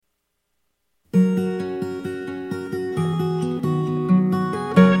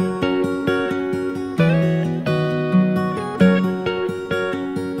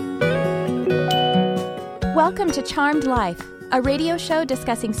Welcome to Charmed Life, a radio show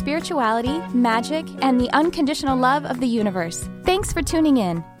discussing spirituality, magic, and the unconditional love of the universe. Thanks for tuning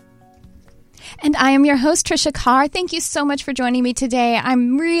in. And I am your host, Trisha Carr. Thank you so much for joining me today.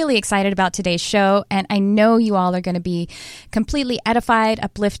 I'm really excited about today's show, and I know you all are going to be completely edified,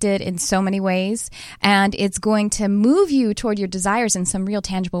 uplifted in so many ways, and it's going to move you toward your desires in some real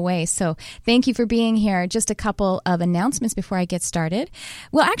tangible ways. So thank you for being here. Just a couple of announcements before I get started.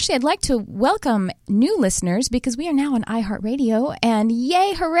 Well, actually, I'd like to welcome new listeners because we are now on iHeartRadio, and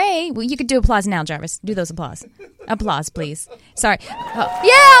yay, hooray. Well, you could do applause now, Jarvis. Do those applause. Applause, please. Sorry. Oh,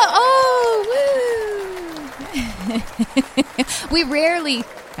 yeah! Oh, woo! We rarely...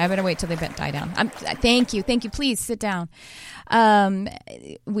 I better wait till they die down. Thank you. Please sit down.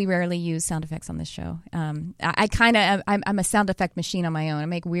 We rarely use sound effects on this show. I'm a sound effect machine on my own. I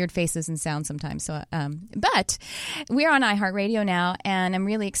make weird faces and sounds sometimes. So, but we're on iHeartRadio now, and I'm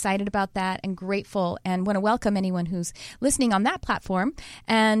really excited about that and grateful, and want to welcome anyone who's listening on that platform,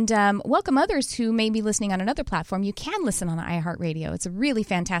 and welcome others who may be listening on another platform. You can listen on iHeartRadio. It's a really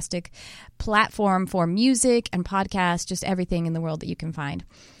fantastic platform for music and podcasts, just everything in the world that you can find.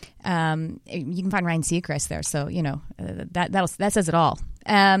 You can find Ryan Seacrest there, so you know that says it all.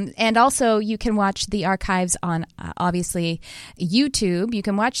 And also, you can watch the archives on obviously YouTube. You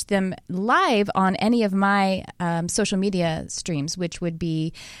can watch them live on any of my social media streams, which would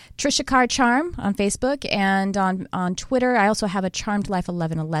be Trisha Carr Charm on Facebook and on Twitter. I also have a Charmed Life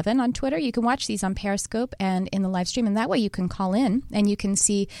 1111 on Twitter. You can watch these on Periscope and in the live stream, and that way you can call in and you can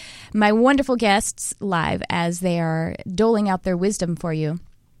see my wonderful guests live as they are doling out their wisdom for you.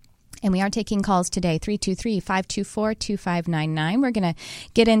 And we are taking calls today, 323-524-2599. We're going to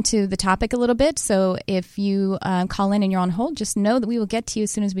get into the topic a little bit. So if you call in and you're on hold, just know that we will get to you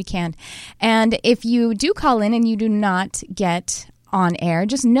as soon as we can. And if you do call in and you do not get on air,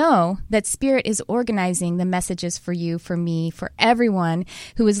 just know that Spirit is organizing the messages for you, for me, for everyone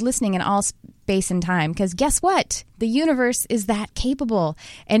who is listening in all space and time. Because guess what? The universe is that capable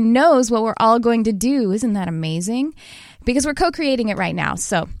and knows what we're all going to do. Isn't that amazing? Because we're co-creating it right now.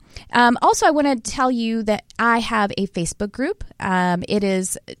 So also, I want to tell you that I have a Facebook group. It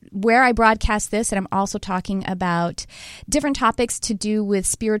is where I broadcast this, and I'm also talking about different topics to do with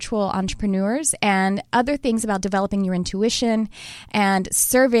spiritual entrepreneurs and other things about developing your intuition and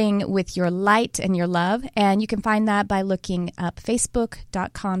serving with your light and your love. And you can find that by looking up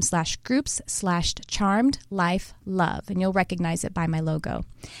facebook.com/groups/charmedlifelove, and you'll recognize it by my logo.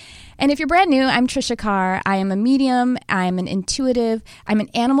 And if you're brand new, I'm Trisha Carr. I am a medium, I'm an intuitive, I'm an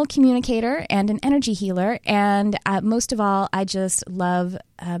animal communicator and an energy healer. And most of all, I just love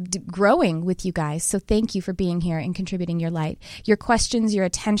growing with you guys. So thank you for being here and contributing your light. Your questions, your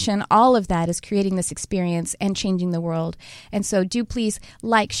attention, all of that is creating this experience and changing the world. And so do please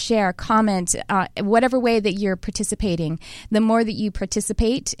like, share, comment, whatever way that you're participating. The more that you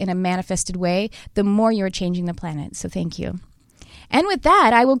participate in a manifested way, the more you're changing the planet. So thank you. And with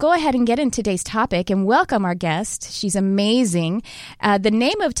that, I will go ahead and get into today's topic and welcome our guest. She's amazing. The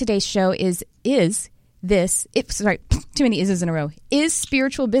name of today's show is sorry, too many is's in a row. Is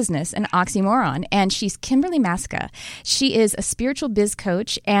spiritual business an oxymoron? And she's Kimberly Maska. She is a spiritual biz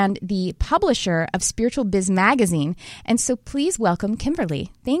coach and the publisher of Spiritual Biz Magazine. And so please welcome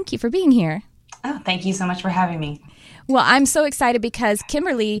Kimberly. Thank you for being here. Oh, thank you so much for having me. Well, I'm so excited because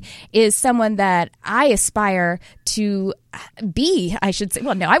Kimberly is someone that I aspire to be, I should say.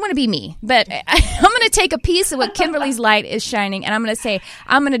 Well, no, I want to be me, but I'm going to take a piece of what Kimberly's light is shining, and I'm going to say,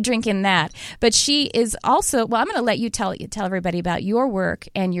 I'm going to drink in that. But she is also, well, I'm going to let you tell everybody about your work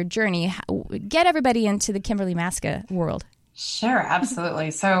and your journey. Get everybody into the Kimberly Maska world. Sure,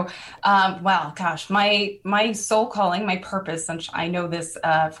 absolutely. So, my soul calling, my purpose, and I know this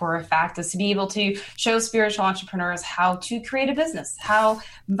for a fact, is to be able to show spiritual entrepreneurs how to create a business, how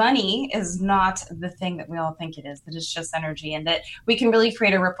money is not the thing that we all think it is, that it's just energy, and that we can really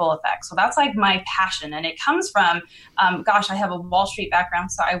create a ripple effect. So that's like my passion. And it comes from, I have a Wall Street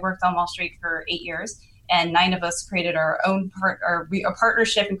background. So I worked on Wall Street for 8 years, and 9 of us created our own a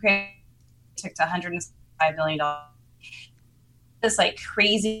partnership and took to $105 billion. This like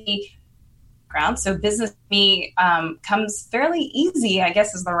crazy ground. So business to me comes fairly easy, I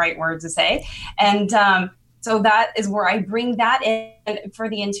guess is the right word to say. And so that is where I bring that in for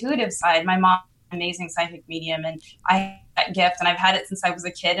the intuitive side. My mom, an amazing psychic medium, and I have that gift, and I've had it since I was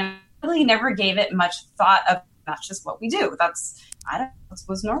a kid, and I really never gave it much thought of that's just what we do. It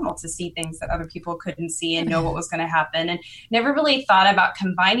was normal to see things that other people couldn't see and know what was going to happen, and never really thought about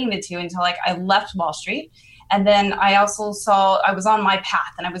combining the two until I left Wall Street. And then I also I was on my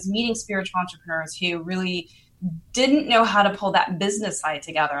path, and I was meeting spiritual entrepreneurs who really didn't know how to pull that business side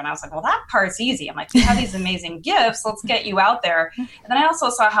together. And I was like, well, that part's easy. I'm like, you have these amazing gifts. Let's get you out there. And then I also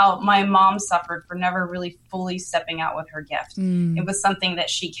saw how my mom suffered for never really fully stepping out with her gift. It was something that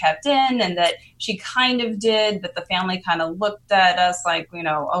she kept in and that she kind of did, but the family kind of looked at us like,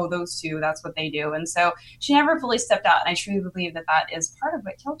 oh, those two, that's what they do. And so she never fully stepped out. And I truly believe that that is part of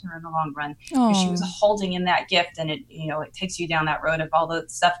what killed her in the long run. Because she was holding in that gift, and it takes you down that road of all the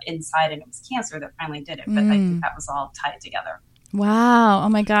stuff inside, and it was cancer that finally did it. But I think that was all tied together. Wow. Oh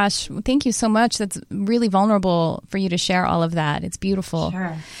my gosh. Thank you so much. That's really vulnerable for you to share all of that. It's beautiful.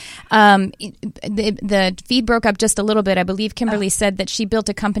 Sure. The feed broke up just a little bit. I believe Kimberly said that she built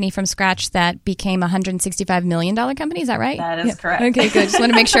a company from scratch that became a $165 million company. Is that right? That is correct. Okay, good. Just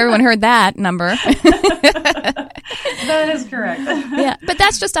want to make sure everyone heard that number. That is correct. Yeah, but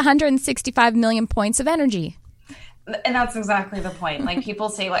that's just 165 million points of energy. And that's exactly the point. Like, people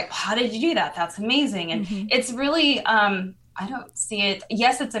say, like, how did you do that? That's amazing. And it's really, I don't see it.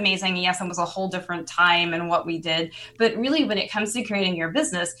 Yes, it's amazing. Yes, it was a whole different time and what we did. But really, when it comes to creating your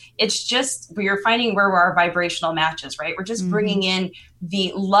business, it's just we're finding where our vibrational matches, right? We're just bringing in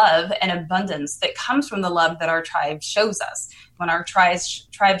the love and abundance that comes from the love that our tribe shows us. When our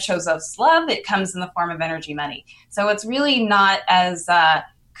tribe shows us love, it comes in the form of energy money. So it's really not as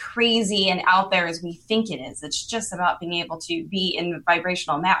crazy and out there as we think it is. It's just about being able to be in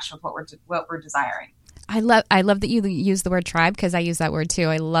vibrational match with what we're desiring. I love that you use the word tribe, because I use that word too.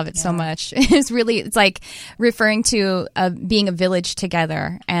 I love it so much. It's like referring to being a village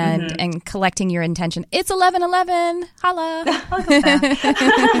together and collecting your intention. It's 11:11. Holla.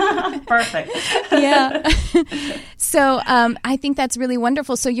 Perfect. Yeah. So I think that's really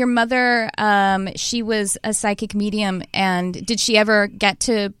wonderful. So your mother, she was a psychic medium, and did she ever get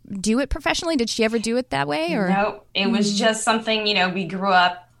to do it professionally? Did she ever do it that way? Or no, it was just something, we grew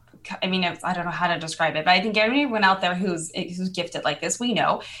up. I mean, I don't know how to describe it, but I think everyone out there who's gifted like this, we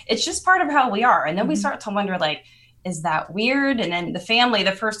know it's just part of how we are. And then we start to wonder, like, is that weird? And then the family,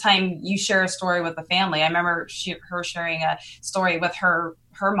 the first time you share a story with the family, I remember her sharing a story with her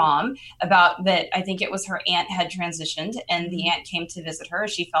mom about that. I think it was her aunt had transitioned, and the aunt came to visit her.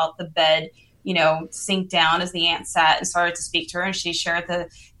 She felt the bed sink down as the aunt sat and started to speak to her, and she shared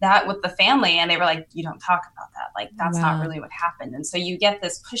that with the family, and they were like, you don't talk about that. Like, that's not really what happened. And so you get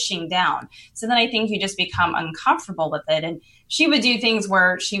this pushing down. So then I think you just become uncomfortable with it. And she would do things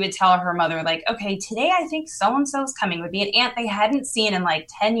where she would tell her mother, like, okay, today I think so-and-so's coming. Would be an aunt they hadn't seen in like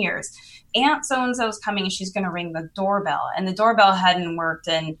 10 years. Aunt so-and-so's coming, and she's going to ring the doorbell. And the doorbell hadn't worked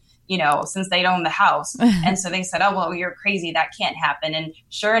in since they'd owned the house. And so they said, oh, well, you're crazy. That can't happen. And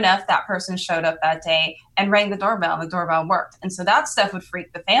sure enough, that person showed up that day and rang the doorbell, and the doorbell worked. And so that stuff would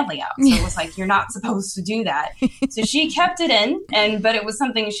freak the family out. So it was like, you're not supposed to do that. So she kept it in, but it was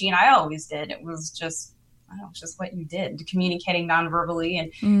something she and I always did. It was just, just what you did, communicating nonverbally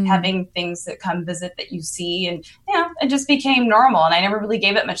and having things that come visit that you see. And, it just became normal. And I never really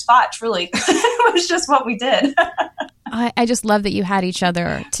gave it much thought, truly. It was just what we did. I just love that you had each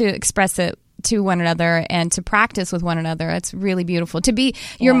other to express it to one another and to practice with one another. It's really beautiful to be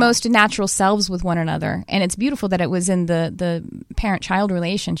your most natural selves with one another. And it's beautiful that it was in the parent-child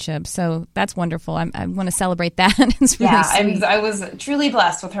relationship. So that's wonderful. I want to celebrate that. It's really sweet. I was truly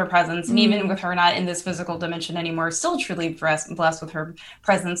blessed with her presence. And even with her not in this physical dimension anymore, still truly blessed with her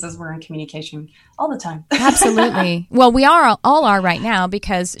presence as we're in communication all the time. Absolutely. Well, we all are right now,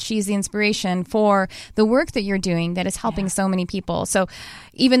 because she's the inspiration for the work that you're doing that is helping so many people. So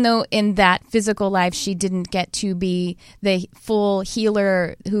even though in that physical life she didn't get to be the full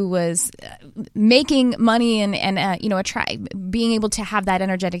healer who was making money and being able to have that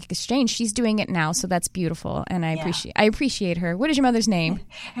energetic exchange, she's doing it now. So that's beautiful, and I appreciate her. What is your mother's name?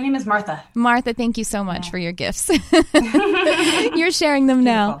 Her name is Martha. Martha, thank you so much for your gifts. You're sharing them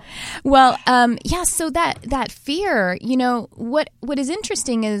now. Well, so that fear, what is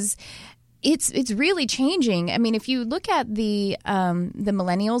interesting is it's really changing. I mean, if you look at the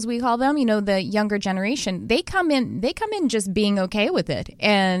millennials, we call them, the younger generation, they come in just being okay with it,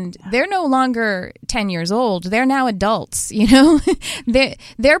 and they're no longer 10 years old. They're now adults.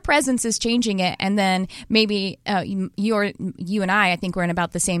 Their presence is changing it. And then maybe you and I think we're in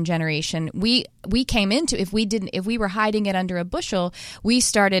about the same generation. We came into, if we were hiding it under a bushel, we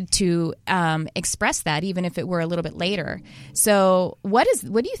started to express that, even if it were a little bit later. So what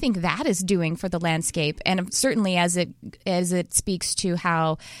do you think that is doing for the landscape, and certainly as it speaks to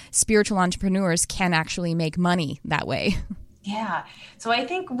how spiritual entrepreneurs can actually make money that way? Yeah. So I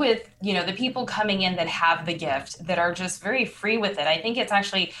think with, the people coming in that have the gift, that are just very free with it, I think it's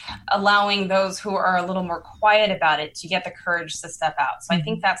actually allowing those who are a little more quiet about it to get the courage to step out. So I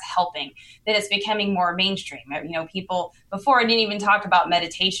think that's helping, that it's becoming more mainstream. People before didn't even talk about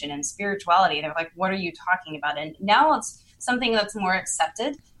meditation and spirituality. They're like, what are you talking about? And now it's something that's more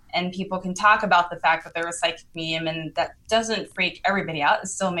accepted. And people can talk about the fact that they're a psychic medium, and that doesn't freak everybody out. It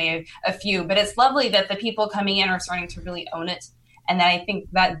still may a few, but it's lovely that the people coming in are starting to really own it. And then I think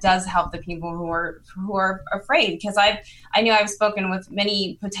that does help the people who are afraid, because I know I've spoken with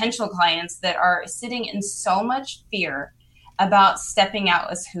many potential clients that are sitting in so much fear about stepping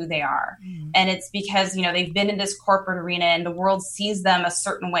out as who they are. And it's because, they've been in this corporate arena and the world sees them a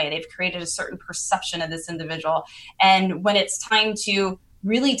certain way. They've created a certain perception of this individual. And when it's time to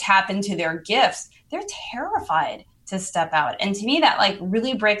really tap into their gifts, they're terrified to step out. And to me, that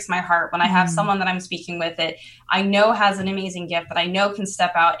really breaks my heart when I have someone that I'm speaking with that I know has an amazing gift, that I know can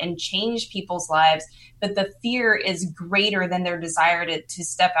step out and change people's lives, but the fear is greater than their desire to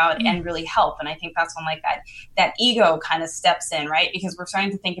step out and really help. And I think that's when that ego kind of steps in, right? Because we're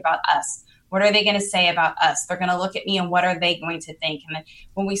starting to think about us. What are they going to say about us? They're going to look at me, and what are they going to think? And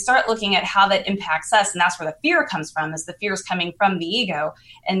when we start looking at how that impacts us, and that's where the fear comes from, is the fear is coming from the ego.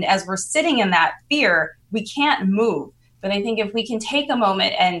 And as we're sitting in that fear, we can't move. But I think if we can take a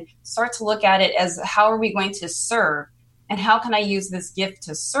moment and start to look at it as, how are we going to serve? And how can I use this gift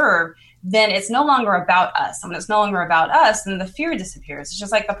to serve? Then it's no longer about us. And when it's no longer about us, then the fear disappears. It's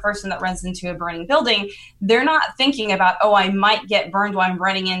just like the person that runs into a burning building. They're not thinking about, oh, I might get burned while I'm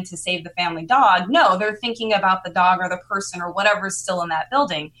running in to save the family dog. No, they're thinking about the dog or the person or whatever's still in that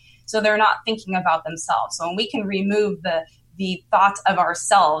building. So they're not thinking about themselves. So when we can remove the thought of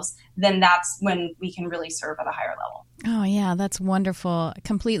ourselves, then that's when we can really serve at a higher level. Oh, yeah, that's wonderful. I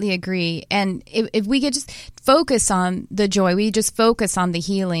completely agree. And if we could just focus on the joy, we just focus on the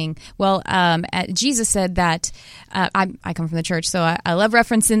healing. Well, Jesus said that, I come from the church, so I love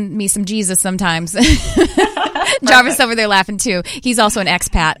referencing me some Jesus sometimes. Jarvis over there laughing too. He's also an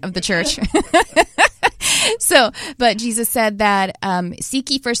expat of the church. But Jesus said that seek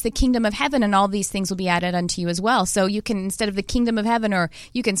ye first the kingdom of heaven, and all these things will be added unto you as well. So you can, instead of the kingdom of heaven, or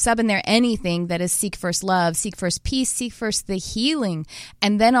you can sub in there anything that is seek first love, seek first peace, seek first the healing,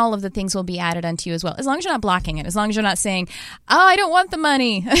 and then all of the things will be added unto you as well. As long as you're not blocking it, as long as you're not saying, oh, I don't want the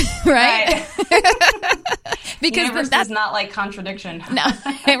money, right? Because that's not like contradiction. No,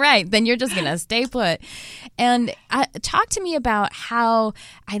 right. Then you're just going to stay put. And talk to me about how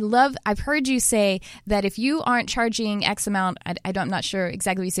I've heard you say that if you aren't charging X amount, I'm not sure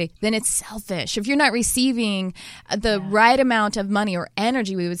exactly what you say, then it's selfish. If you're not receiving the right amount of money or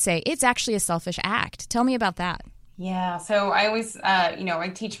energy, we would say it's actually a selfish act. Tell me about that. Yeah. So I always,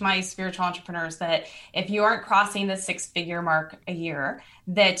 I teach my spiritual entrepreneurs that if you aren't crossing the 6-figure mark a year,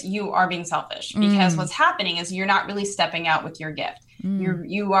 that you are being selfish, because what's happening is you're not really stepping out with your gift.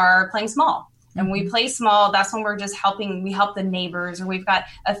 You are playing small. And when we play small, that's when we're just helping. We help the neighbors, or we've got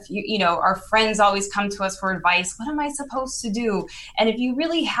a few, our friends always come to us for advice. What am I supposed to do? And if you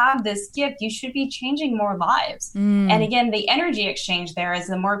really have this gift, you should be changing more lives. And again, the energy exchange there is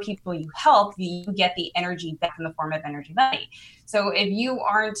the more people you help, you get the energy back in the form of energy money. So if you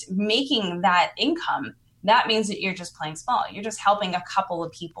aren't making that income, that means that you're just playing small. You're just helping a couple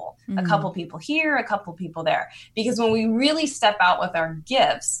of people, a couple people here, a couple people there. Because when we really step out with our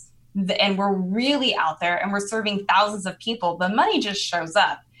gifts, and we're really out there and we're serving thousands of people, the money just shows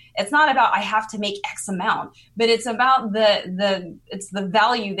up. It's not about, I have to make X amount, but it's about it's the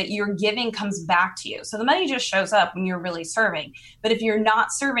value that you're giving comes back to you. So the money just shows up when you're really serving. But if you're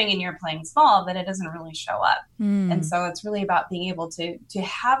not serving and you're playing small, then it doesn't really show up. And so it's really about being able to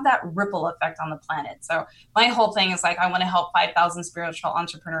have that ripple effect on the planet. So my whole thing is I want to help 5,000 spiritual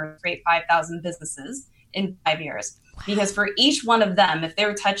entrepreneurs create 5,000 businesses in 5 years. Because for each one of them, if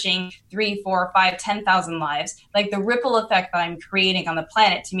they're touching 3, 4, 5, 10,000 lives, the ripple effect that I'm creating on the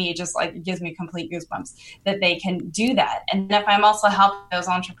planet, to me, it just it gives me complete goosebumps that they can do that. And if I'm also helping those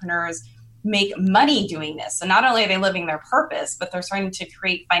entrepreneurs make money doing this, so not only are they living their purpose, but they're starting to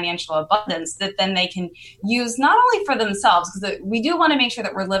create financial abundance that then they can use not only for themselves, because we do want to make sure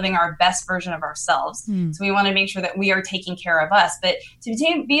that we're living our best version of ourselves. So we want to make sure that we are taking care of us, but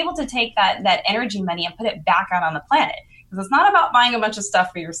to be able to take that energy money and put it back out on the planet. Because it's not about buying a bunch of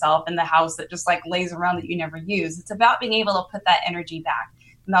stuff for yourself in the house that just lays around that you never use. It's about being able to put that energy back,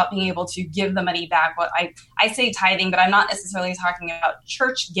 about being able to give the money back. What I say tithing, but I'm not necessarily talking about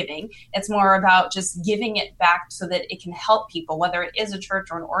church giving. It's more about just giving it back so that it can help people, whether it is a church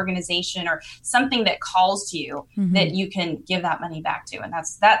or an organization or something that calls to you, that you can give that money back to. And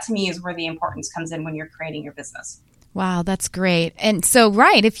that to me is where the importance comes in when you're creating your business. Wow, that's great. And so,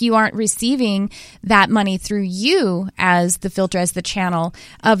 right, if you aren't receiving that money through you as the filter, as the channel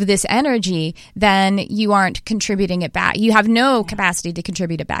of this energy, then you aren't contributing it back. You have no capacity to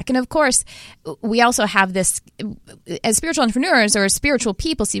contribute it back. And of course, we also have this, as spiritual entrepreneurs or spiritual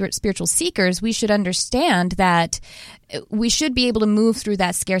people, spiritual seekers, we should understand that we should be able to move through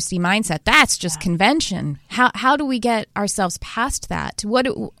that scarcity mindset. That's just convention. How do we get ourselves past that?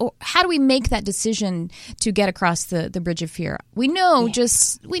 How do we make that decision to get across the bridge of fear? We know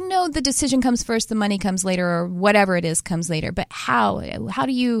the decision comes first, the money comes later, or whatever it is comes later. But what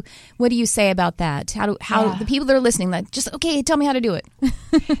do you say about that? How the people that are listening, like, just, okay, tell me how to do it.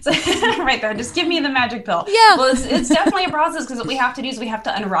 Right there. Just give me the magic pill. Yeah. Well, it's definitely a process, because what we have to do is we have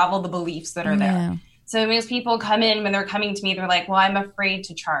to unravel the beliefs that are there. Yeah. So most people come in, when they're coming to me, they're like, well, I'm afraid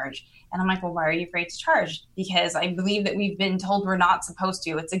to charge. And I'm like, well, why are you afraid to charge? Because I believe that we've been told we're not supposed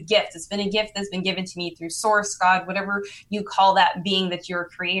to. It's a gift. It's been a gift that's been given to me through Source, God, whatever you call that being that's your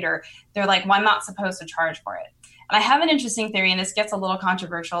creator. They're like, well, I'm not supposed to charge for it. And I have an interesting theory, and this gets a little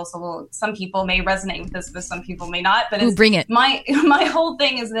controversial. So some people may resonate with this, but some people may not. But bring it. My whole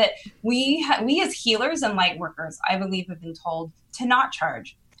thing is that we as healers and light workers, I believe, have been told to not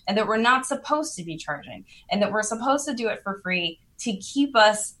charge. And that we're not supposed to be charging, and that we're supposed to do it for free to keep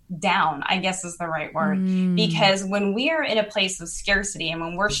us down, I guess is the right word. Because when we are in a place of scarcity and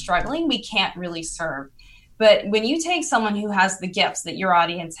when we're struggling, we can't really serve. But when you take someone who has the gifts that your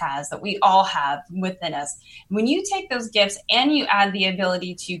audience has, that we all have within us, when you take those gifts and you add the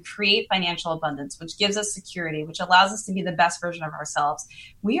ability to create financial abundance, which gives us security, which allows us to be the best version of ourselves,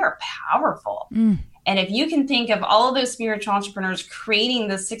 we are powerful. And if you can think of all of those spiritual entrepreneurs creating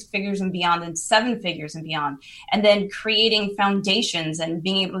the 6 figures and beyond and 7 figures and beyond, and then creating foundations and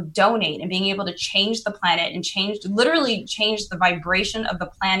being able to donate and being able to change the planet and literally change the vibration of the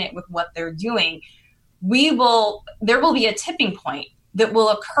planet with what they're doing, there will be a tipping point that will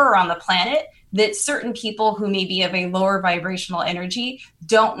occur on the planet that certain people who may be of a lower vibrational energy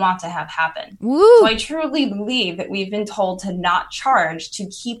don't want to have happen. Woo. So I truly believe that we've been told to not charge to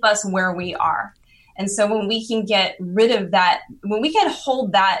keep us where we are. And so when we can get rid of that, when we can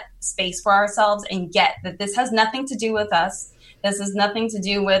hold that space for ourselves and get that this has nothing to do with us, this has nothing to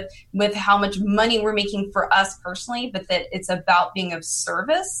do with how much money we're making for us personally, but that it's about being of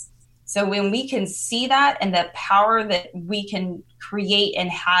service. So when we can see that and the power that we can create and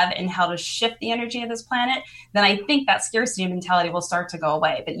have and how to shift the energy of this planet, then I think that scarcity mentality will start to go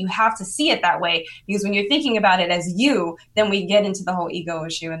away. But you have to see it that way, because when you're thinking about it as you, then we get into the whole ego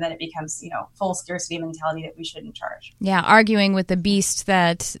issue, and then it becomes, full scarcity mentality that we shouldn't charge. Yeah, arguing with the beast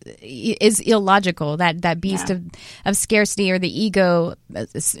that is illogical, that beast of scarcity, or the ego,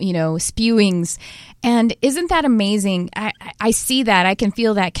 spewings. And isn't that amazing? I see that. I can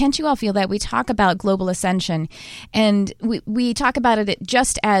feel that. Can't you all feel that? We talk about global ascension, and we talk about it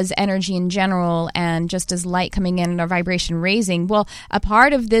just as energy in general and just as light coming in and our vibration raising. Well, a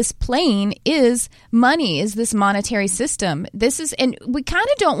part of this plane is money, is this monetary system. And we kind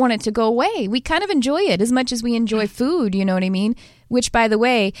of don't want it to go away. We kind of enjoy it as much as we enjoy food, you know what I mean? Which, by the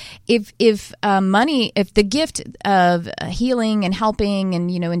way, if the gift of healing and helping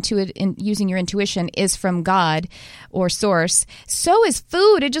and using your intuition is from God or Source, so is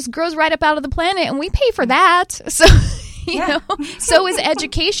food. It just grows right up out of the planet, and we pay for that. So. So is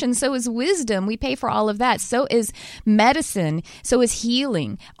education, so is wisdom. We pay for all of that. So is medicine, so is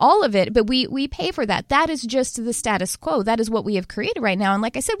healing, all of it. But we pay for that. That is just the status quo. That is what we have created right now. And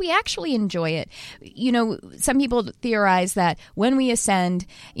like I said, we actually enjoy it. Some people theorize that when we ascend,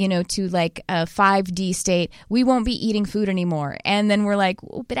 to like a 5D state, we won't be eating food anymore. And then we're like,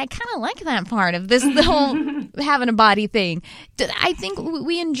 well, but I kind of like that part of this, the whole having a body thing. I think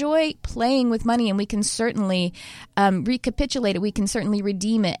we enjoy playing with money, and we can certainly recapitulate it. We can certainly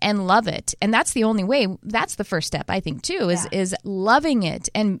redeem it and love it. And that's the only way. That's the first step, I think, too, is loving it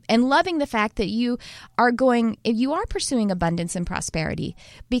and loving the fact that you are pursuing abundance and prosperity.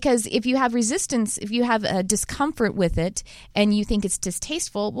 Because if you have resistance, if you have a discomfort with it and you think it's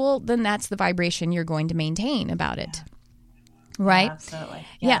distasteful, well, then that's the vibration you're going to maintain about it. Right? Yeah, absolutely.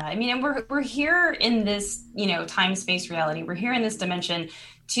 Yeah. I mean, and we're here in this, time-space reality. We're here in this dimension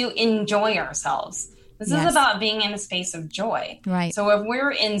to enjoy ourselves. This is about being in a space of joy. Right. So if we're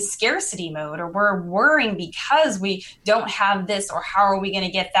in scarcity mode, or we're worrying because we don't have this, or how are we going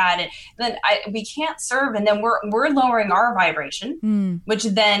to get that, and then we can't serve, and then we're lowering our vibration, which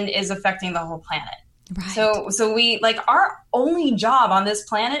then is affecting the whole planet. Right. So we our only job on this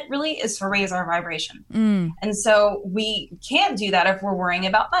planet really is to raise our vibration. And so we can't do that if we're worrying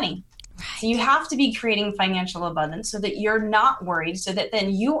about money. Right. So you have to be creating financial abundance so that you're not worried, so that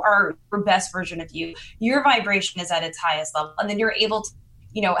then you are your best version of you. Your vibration is at its highest level. And then you're able to,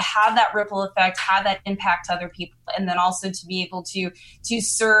 have that ripple effect, have that impact to other people. And then also to be able to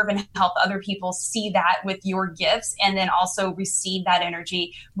serve and help other people see that with your gifts, and then also receive that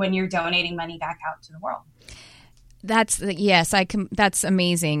energy when you're donating money back out to the world. That's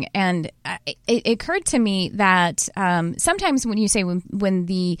amazing. And it occurred to me that sometimes when you say when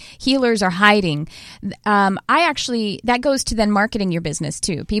the healers are hiding, that goes to then marketing your business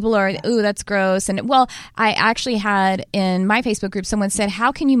too. People are, ooh, that's gross. And I actually had in my Facebook group, someone said,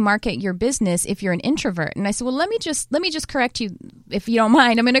 how can you market your business if you're an introvert? And I said, well, let me just correct you, if you don't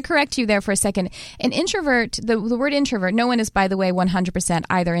mind. I'm going to correct you there for a second. An introvert, the word introvert, no one is, by the way, 100%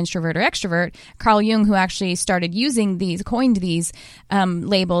 either introvert or extrovert. Carl Jung, who actually started coined these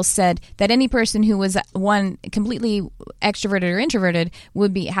labels, said that any person who was one completely extroverted or introverted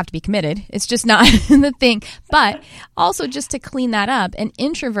would have to be committed. It's just not the thing. But also, just to clean that up, an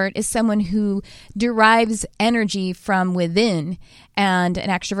introvert is someone who derives energy from within, and an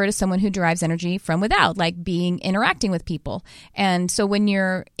extrovert is someone who derives energy from without, like interacting with people. And so when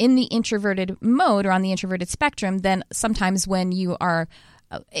you're in the introverted mode or on the introverted spectrum, then sometimes when you are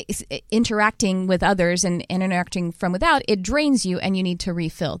interacting with others and interacting from without, it drains you and you need to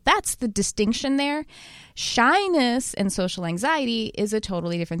refill. That's the distinction there. Shyness and social anxiety is a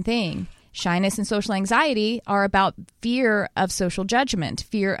totally different thing. Shyness and social anxiety are about fear of social judgment,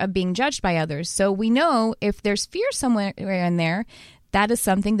 fear of being judged by others. So we know if there's fear somewhere in there, that is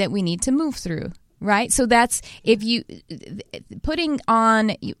something that we need to move through, right? So that's putting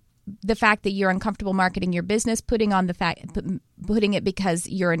on the fact that you're uncomfortable marketing your business, putting it because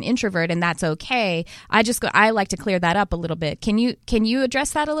you're an introvert, and that's okay. I like to clear that up a little bit. Can you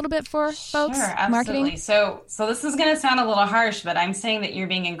address that a little bit for folks? Sure, absolutely. Marketing? So this is going to sound a little harsh, but I'm saying that you're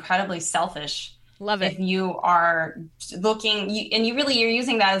being incredibly selfish. Love it. If you are looking, you're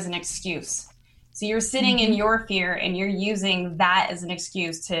using that as an excuse. So you're sitting in your fear and you're using that as an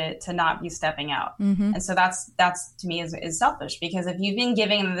excuse to not be stepping out. Mm-hmm. And so that's to me is selfish, because if you've been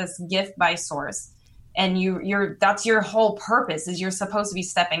given this gift by source, and that's your whole purpose, is you're supposed to be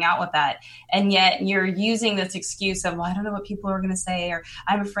stepping out with that. And yet you're using this excuse of, well, I don't know what people are going to say, or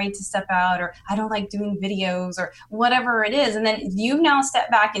I'm afraid to step out, or I don't like doing videos, or whatever it is. And then you've now stepped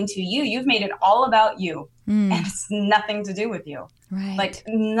back into you. You've made it all about you. And it's nothing to do with you. Right. Like,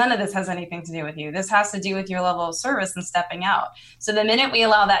 none of this has anything to do with you. This has to do with your level of service and stepping out. So the minute we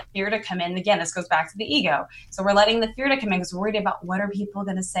allow that fear to come in, again, this goes back to the ego. So we're letting the fear to come in because we're worried about, what are people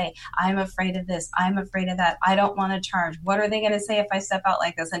going to say? I'm afraid of this. I'm afraid of that. I don't want to charge. What are they going to say if I step out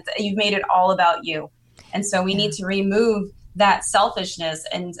like this? And you've made it all about you. And so we need to remove that selfishness.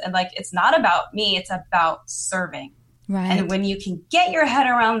 And like, it's not about me. It's about serving. Right. And when you can get your head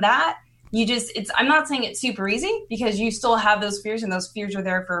around that, I'm not saying it's super easy, because you still have those fears, and those fears are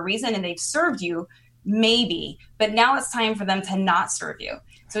there for a reason, and they've served you, maybe, but now it's time for them to not serve you.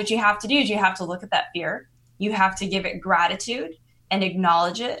 So what you have to do is you have to look at that fear. You have to give it gratitude and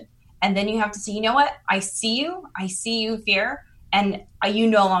acknowledge it. And then you have to say, you know what? I see you, fear. And you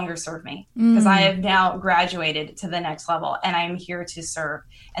no longer serve me, because I have now graduated to the next level, and I'm here to serve.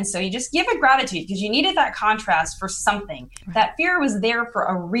 And so you just give it gratitude, because you needed that contrast for something. Right. That fear was there for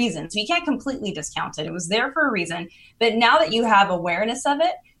a reason. So you can't completely discount it. It was there for a reason. But now that you have awareness of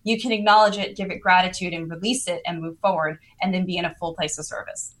it, you can acknowledge it, give it gratitude, and release it and move forward, and then be in a full place of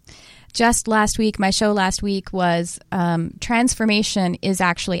service. Just last week, my show last week was Transformation is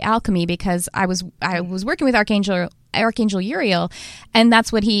Actually Alchemy, because I was working with Archangel Uriel, and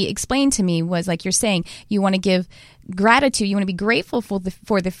that's what he explained to me, was like you're saying, you want to give gratitude, you want to be grateful for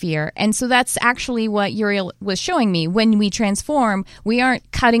the fear. And so that's actually what Uriel was showing me. When we transform, we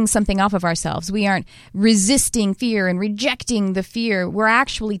aren't cutting something off of ourselves. We aren't resisting fear and rejecting the fear. We're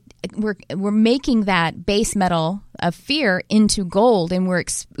actually we're making that base metal of fear into gold, and we're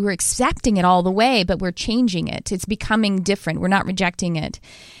accepting it all the way, but we're changing it. It's becoming different. We're not rejecting it.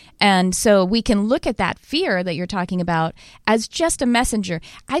 And so we can look at that fear that you're talking about as just a messenger.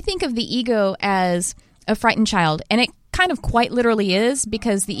 I think of the ego as a frightened child, and it kind of quite literally is,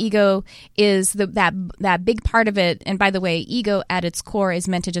 because the ego is that big part of it. And by the way, ego at its core is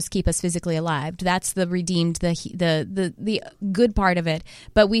meant to just keep us physically alive. That's the redeemed, the good part of it.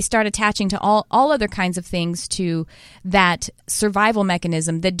 But we start attaching to all other kinds of things to that survival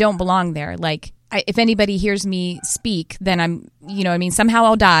mechanism that don't belong there. Like, if anybody hears me speak, then somehow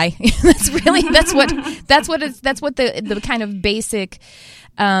I'll die. That's what the kind of basic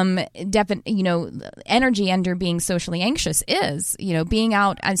energy under being socially anxious is. Being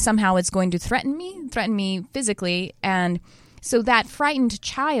out, and somehow it's going to threaten me physically, and So that frightened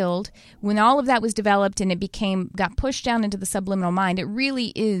child, when all of that was developed and it got pushed down into the subliminal mind, it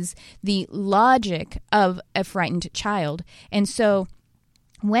really is the logic of a frightened child. And so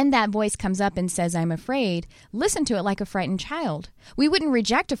when that voice comes up and says, I'm afraid, listen to it like a frightened child. We wouldn't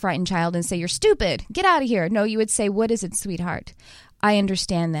reject a frightened child and say, you're stupid, get out of here. No, you would say, what is it, sweetheart? I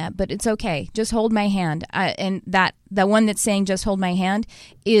understand that, but it's okay. Just hold my hand. And the one that's saying just hold my hand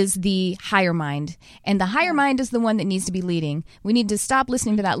is the higher mind. And the higher mind is the one that needs to be leading. We need to stop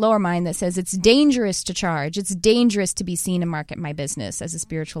listening to that lower mind that says it's dangerous to charge. It's dangerous to be seen and market my business as a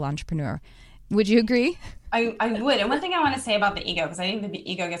spiritual entrepreneur. Would you agree? I would. And one thing I want to say about the ego, because I think that the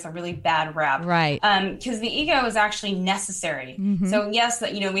ego gets a really bad rap. Right. Because the ego is actually necessary. Mm-hmm. So yes,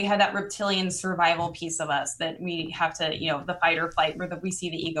 that, we have that reptilian survival piece of us that we have to, the fight or flight where we see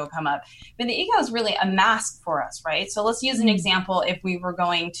the ego come up. But the ego is really a mask for us, right? So let's use an example if we were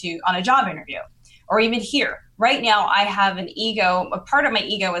going on a job interview or even here. Right now, I have an ego. A part of my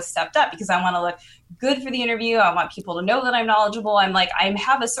ego is stepped up because I want to look good for the interview. I want people to know that I'm knowledgeable. I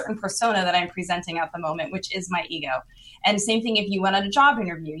have a certain persona that I'm presenting at the moment, which is my ego. And same thing if you went on a job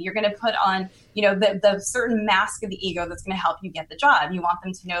interview, you're going to put on, the certain mask of the ego that's going to help you get the job. You want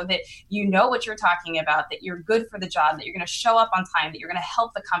them to know that you know what you're talking about, that you're good for the job, that you're going to show up on time, that you're going to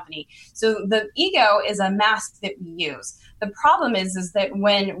help the company. So the ego is a mask that we use. The problem is that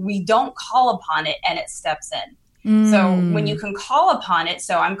when we don't call upon it and it steps in. So when you can call upon it,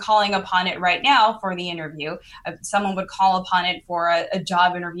 so I'm calling upon it right now for the interview. Someone would call upon it for a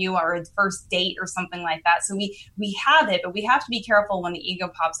job interview or a first date or something like that. So we have it, but we have to be careful when the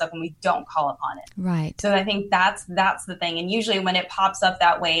ego pops up and we don't call upon it. Right. So I think that's the thing. And usually when it pops up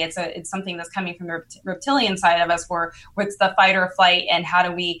that way, it's something that's coming from the reptilian side of us, where it's the fight or flight, and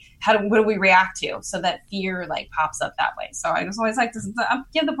what do we react to? So that fear pops up that way. So I just always like to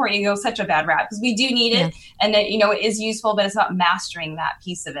give the poor ego such a bad rap, because we do need it, and that it is useful, but it's not mastering that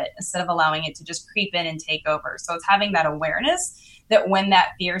piece of it instead of allowing it to just creep in and take over. So it's having that awareness that when that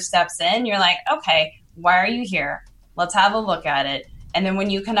fear steps in, you're like, okay, why are you here? Let's have a look at it. And then when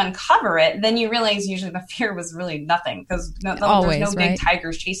you can uncover it, then you realize usually the fear was really nothing, because there's no big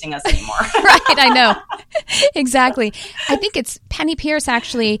tigers chasing us anymore. Right, I know. Exactly. I think it's Penny Pierce,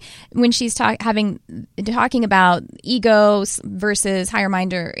 actually, when she's talking about ego versus higher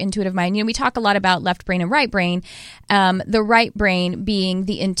mind or intuitive mind. We talk a lot about left brain and right brain. The right brain being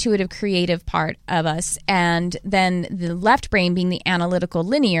the intuitive, creative part of us, and then the left brain being the analytical,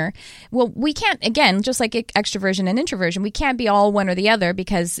 linear. Well, we can't, again, just like extroversion and introversion, we can't be all one or the other,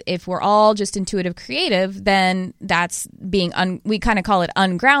 because if we're all just intuitive, creative, then that's being we kind of call it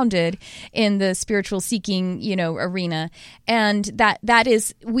ungrounded in the spiritual seeking, arena. And that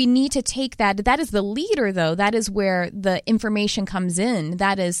is, we need to take that is the leader, though. That is where the information comes in.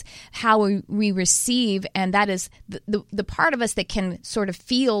 That is how we receive, and that is the part of us that can sort of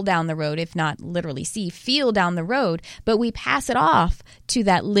feel down the road, if not literally feel down the road, but we pass it off to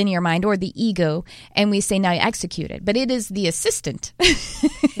that linear mind or the ego, and we say, now execute it. But it is the assistant.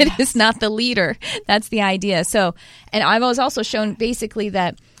 It is not the leader. That's the idea. So, and I've also shown basically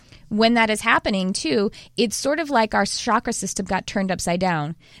that when that is happening too, it's sort of like our chakra system got turned upside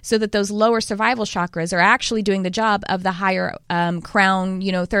down, so that those lower survival chakras are actually doing the job of the higher crown,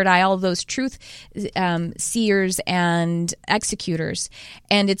 third eye, all of those truth seers and executors.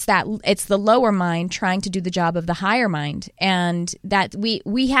 And it's the lower mind trying to do the job of the higher mind. And that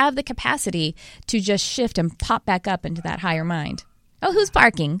we have the capacity to just shift and pop back up into that higher mind. Oh, who's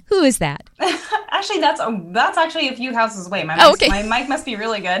barking? Who is that? Actually, that's actually a few houses away. My mic must be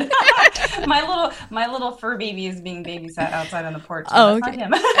really good. my little fur baby is being babysat outside on the porch. So that's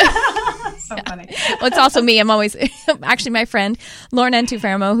not him. So funny. Well, it's also me. I'm always actually my friend Lauren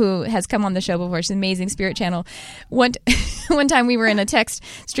Antufermo, who has come on the show before. She's an amazing Spirit Channel. One time we were in a text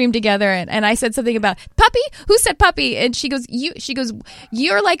stream together, and I said something about puppy. Who said puppy? And she goes,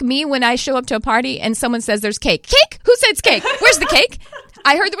 you're like me when I show up to a party and someone says there's cake. Cake? Who said it's cake? Where's the cake?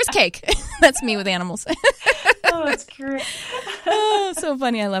 I heard there was cake. That's me with animals. Oh, that's great. Oh, so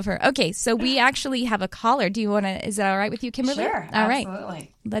funny. I love her. Okay, so we actually have a caller. Is that all right with you, Kimberly? Sure, all right.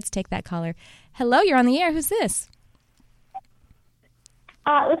 Absolutely. Let's take that caller. Hello, you're on the air. Who's this?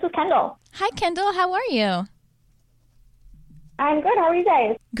 This is Kendall. Hi, Kendall. How are you? I'm good. How are you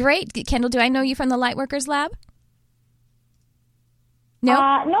guys? Great. Kendall, do I know you from the Lightworkers Lab? No? No,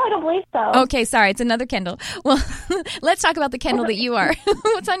 I don't believe so. Okay, sorry. It's another Kendall. Well, let's talk about the Kendall that you are.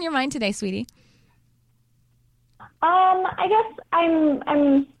 What's on your mind today, sweetie? I guess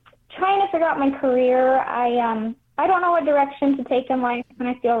I'm trying to figure out my career. I don't know what direction to take in life, and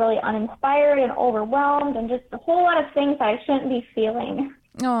I feel really uninspired and overwhelmed and just a whole lot of things I shouldn't be feeling.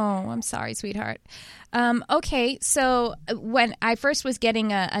 Oh, I'm sorry, sweetheart. Okay, so when I first was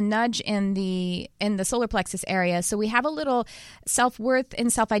getting a nudge in the solar plexus area, so we have a little self-worth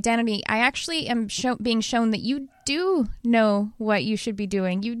and self-identity. I actually am being shown that you do know what you should be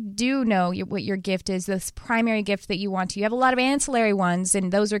doing. You do know what your gift is, this primary gift that you want to. You have a lot of ancillary ones,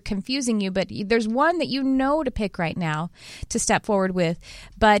 and those are confusing you, but there's one that you know to pick right now to step forward with,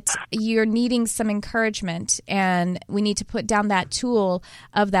 but you're needing some encouragement, and we need to put down that tool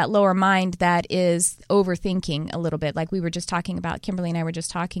of that lower mind that is overthinking a little bit, like we were just talking about, Kimberly and I were just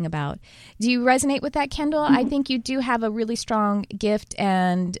talking about. Do you resonate with that, Kendall? I think you do have a really strong gift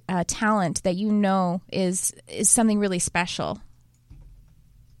and talent that you know is something really special.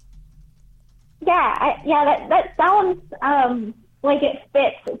 That sounds like it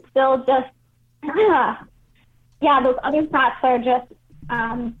fits. It's still just those other thoughts are just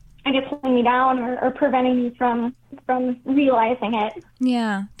I guess pulling me down or preventing me from realizing it.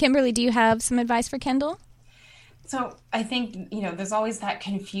 Yeah. Kimberly, do you have some advice for Kendall? So I think, there's always that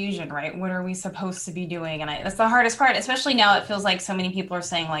confusion, right? What are we supposed to be doing? And that's the hardest part, especially now it feels like so many people are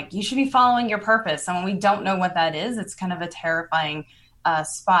saying, like, you should be following your purpose. And when we don't know what that is, it's kind of a terrifying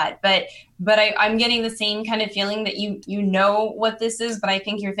spot. But I'm getting the same kind of feeling that you know what this is, but I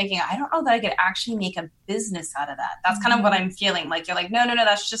think you're thinking, I don't know that I could actually make a business out of that. That's kind of what I'm feeling. Like, you're like, no,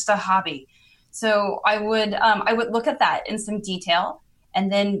 that's just a hobby. So I would look at that in some detail and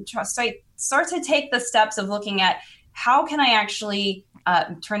then start to take the steps of looking at how can I actually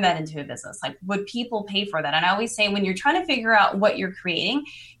turn that into a business? Like, would people pay for that? And I always say, when you're trying to figure out what you're creating,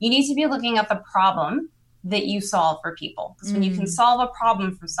 you need to be looking at the problem that you solve for people. Because when you can solve a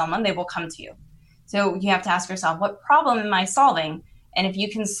problem for someone, they will come to you. So you have to ask yourself, what problem am I solving? And if you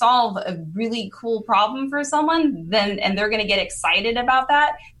can solve a really cool problem for someone, and they're going to get excited about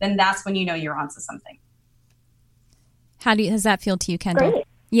that, then that's when you know you're onto something. Does that feel to you, Kendall? Great.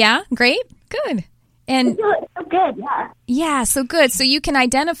 Yeah, great, good. And so good, yeah. Yeah, so good. So you can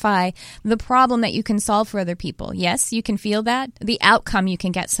identify the problem that you can solve for other people. Yes, you can feel that. The outcome you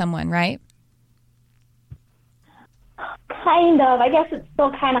can get someone, right? Kind of. I guess it's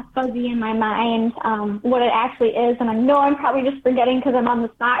still kind of fuzzy in my mind what it actually is. And I know I'm probably just forgetting because I'm on the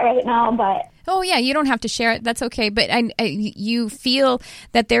spot right now, but... Oh, yeah, you don't have to share it. That's okay. But you feel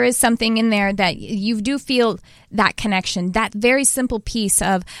that there is something in there that you do feel that connection, that very simple piece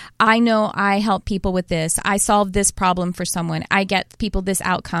of, I know I help people with this. I solve this problem for someone. I get people this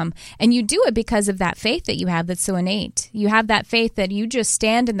outcome. And you do it because of that faith that you have that's so innate. You have that faith that you just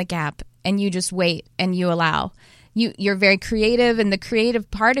stand in the gap and you just wait and you allow. You're very creative, and the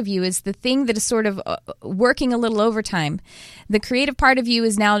creative part of you is the thing that is sort of working a little overtime. The creative part of you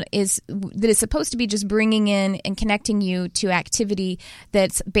is supposed to be just bringing in and connecting you to activity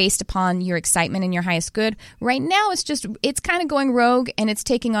that's based upon your excitement and your highest good. Right now, it's kind of going rogue, and it's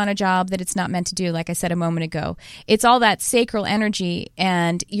taking on a job that it's not meant to do. Like I said a moment ago, it's all that sacral energy,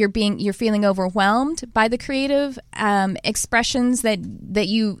 and you're feeling overwhelmed by the creative expressions that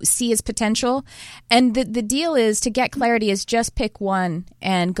you see as potential. And the deal is, to get clarity, is just pick one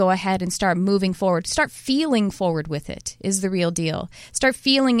and go ahead and start moving forward. Start feeling forward with it is the real deal. Start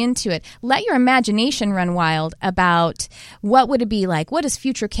feeling into it. Let your imagination run wild about what would it be like? What does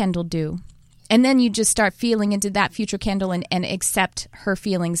future Kendall do? And then you just start feeling into that future Kendall and accept her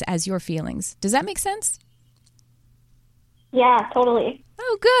feelings as your feelings. Does that make sense? Yeah, totally.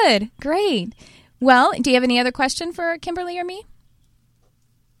 Oh, good. Great. Well, do you have any other question for Kimberly or me?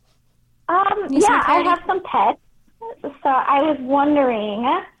 I have some pets. So I was wondering,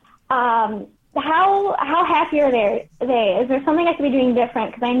 how happy are they? Is there something I could be doing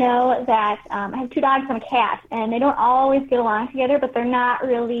different? Because I know that I have 2 dogs and a cat, and they don't always get along together, but they're not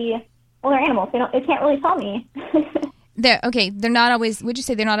really, they're animals. They can't really tell me. They're not always, would you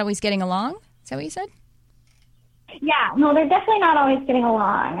say they're not always getting along? Is that what you said? Yeah, no, they're definitely not always getting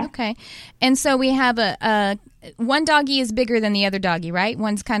along. Okay. And so we have one doggy is bigger than the other doggy, right?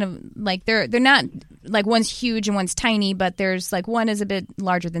 One's kind of like, they're not, like one's huge and one's tiny, but there's like one is a bit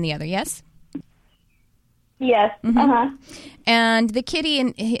larger than the other, yes? Yes. Mm-hmm. Uh-huh. And the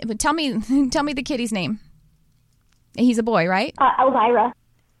kitty, tell me the kitty's name. He's a boy, right? Elvira.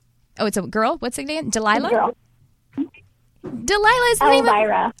 Oh, it's a girl? What's her name? Delilah? Girl. Delilah's the name.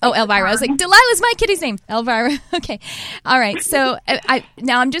 Elvira. Elvira. I was like, Delilah's my kitty's name. Elvira. Okay. All right. So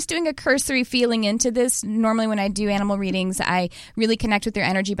now I'm just doing a cursory feeling into this. Normally when I do animal readings, I really connect with their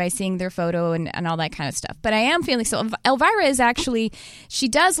energy by seeing their photo and all that kind of stuff. But I am feeling, so Elvira is actually, she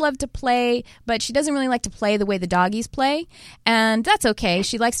does love to play, but she doesn't really like to play the way the doggies play. And that's okay.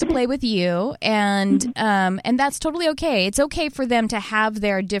 She likes to play with you. And that's totally okay. It's okay for them to have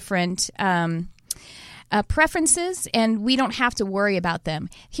their different, preferences, and we don't have to worry about them.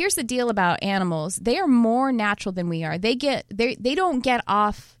 Here's the deal about animals. They are more natural than we are. They don't get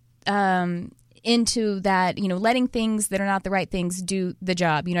off into that, letting things that are not the right things do the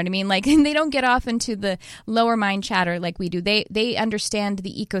job. You know what I mean? Like, they don't get off into the lower mind chatter like we do. They understand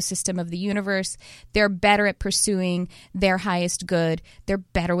the ecosystem of the universe. They're better at pursuing their highest good. They're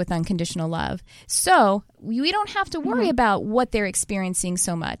better with unconditional love. So we don't have to worry about what they're experiencing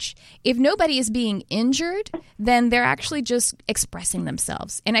so much. If nobody is being injured, then they're actually just expressing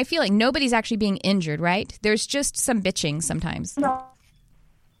themselves. And I feel like nobody's actually being injured, right? There's just some bitching sometimes. No.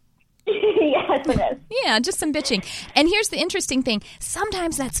 Yes, it is. Yeah, just some bitching. And here's the interesting thing.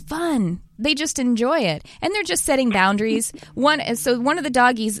 Sometimes that's fun. They just enjoy it. And they're just setting boundaries. One of the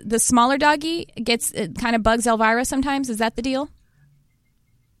doggies, the smaller doggie, kind of bugs Elvira sometimes. Is that the deal?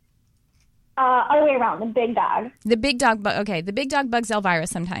 Other way around, the big dog. The big dog, the big dog bugs Elvira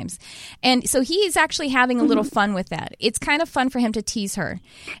sometimes. And so he's actually having a little fun with that. It's kind of fun for him to tease her.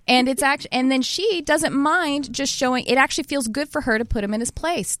 And and then she doesn't mind just showing, it actually feels good for her to put him in his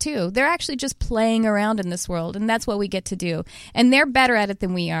place too. They're actually just playing around in this world, and that's what we get to do. And they're better at it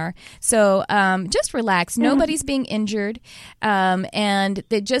than we are. So just relax. Nobody's being injured. And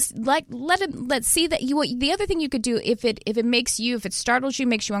they just let's see that the other thing you could do, if it startles you,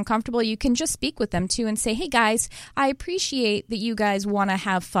 makes you uncomfortable, you can just speak with them too and say, hey guys, I appreciate that you guys want to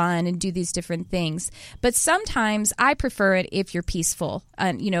have fun and do these different things, but sometimes I prefer it if you're peaceful.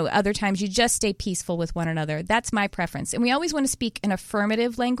 And other times you just stay peaceful with one another. That's my preference. And we always want to speak an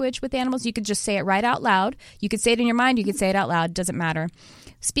affirmative language with animals. You could just say it right out loud. You could say it in your mind. You could say it out loud. Doesn't matter.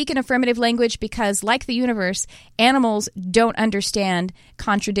 Speak an affirmative language, because like the universe, animals don't understand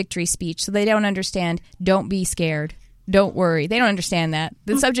contradictory speech. So they don't understand, don't be scared. Don't worry. They don't understand that.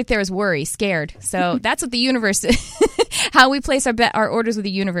 The subject there is worry, scared. So that's what the universe how we place our orders with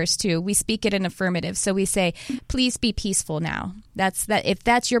the universe too. We speak it in affirmative. So we say, please be peaceful now. If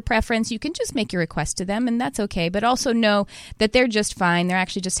that's your preference, you can just make your request to them, and that's okay. But also know that they're just fine. They're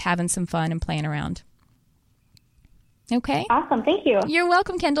actually just having some fun and playing around. Okay. Awesome. Thank you. You're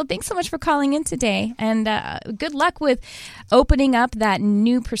welcome, Kendall. Thanks so much for calling in today. And good luck with opening up that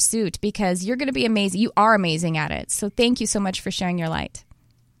new pursuit, because you're going to be amazing. You are amazing at it. So thank you so much for sharing your light.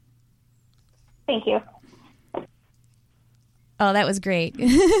 Thank you. Oh, that was great.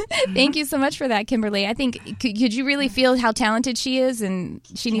 Thank you so much for that, Kimberly. I think, could you really feel how talented she is, and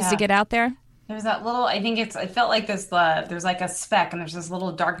she needs to get out there? There's that little, it felt like this, there's like a speck, and there's this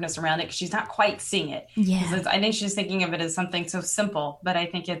little darkness around it, because she's not quite seeing it. Yeah. I think she's thinking of it as something so simple, but I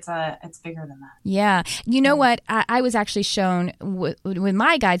think it's bigger than that. Yeah. You know what? I was actually shown with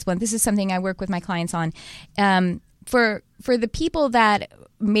my guides one. This is something I work with my clients on. For the people that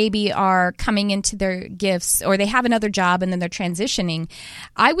maybe are coming into their gifts, or they have another job and then they're transitioning,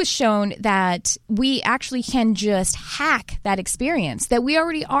 I was shown that we actually can just hack that experience, that we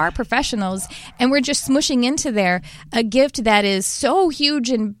already are professionals, and we're just smushing into there a gift that is so huge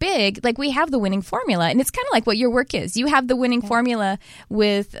and big. Like, we have the winning formula, and it's kind of like what your work is. You have the winning formula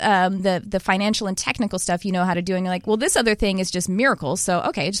with the financial and technical stuff you know how to do, and you're like, well, this other thing is just miracles, so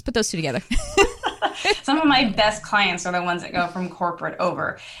okay, just put those two together. Some of my best clients are the ones that go from corporate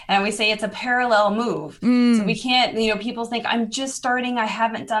over. And we say it's a parallel move. So we can't, people think, I'm just starting, I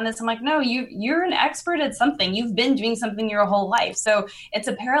haven't done this. I'm like, no, you're an expert at something. You've been doing something your whole life. So it's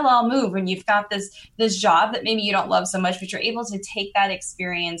a parallel move when you've got this job that maybe you don't love so much, but you're able to take that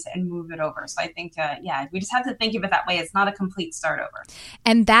experience and move it over. So I think, we just have to think of it that way. It's not a complete start over.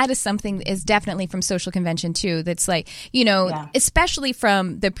 And that is something that is definitely from social convention too. That's like, especially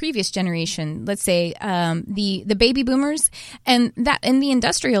from the previous generation, let's say, the baby boomers, and that in the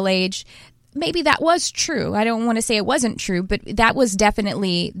industrial age, maybe that was true. I don't want to say it wasn't true, but that was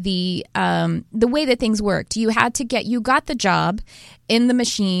definitely the way that things worked. You got the job in the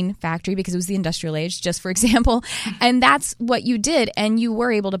machine factory because it was the industrial age, just for example, and that's what you did, and you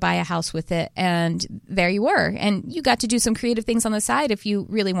were able to buy a house with it, and there you were, and you got to do some creative things on the side if you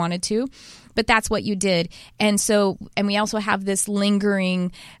really wanted to. But that's what you did. And we also have this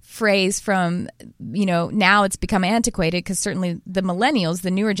lingering phrase from, now it's become antiquated, because certainly the millennials,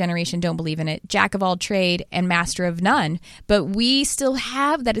 the newer generation, don't believe in it. Jack of all trade and master of none. But we still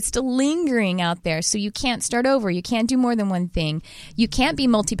have that. It's still lingering out there. So you can't start over. You can't do more than one thing. You can't be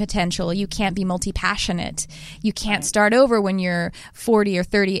multi-potential. You can't be multi-passionate. You can't start over when you're 40 or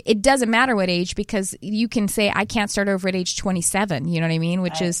 30. It doesn't matter what age, because you can say, I can't start over at age 27. You know what I mean?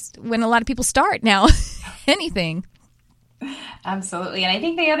 Which is when a lot of people start now. Anything. Absolutely. And I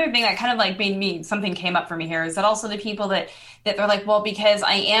think the other thing that kind of like made me, something came up for me here, is that also the people that they're like, well, because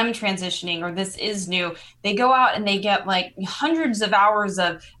I am transitioning or this is new, they go out and they get like hundreds of hours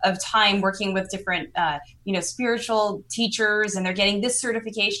of time working with different, spiritual teachers, and they're getting this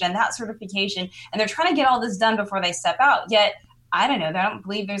certification and that certification, and they're trying to get all this done before they step out. Yet, I don't know. I don't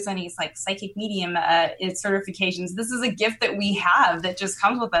believe there's any like psychic medium certifications. This is a gift that we have that just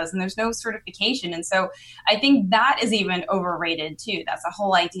comes with us, and there's no certification. And so I think that is even overrated too. That's the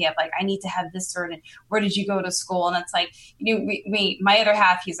whole idea of like, I need to have this cert, and where did you go to school? And it's like, my other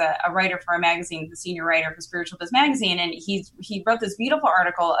half, he's a writer for a magazine, the senior writer for Spiritual Biz Magazine, and he wrote this beautiful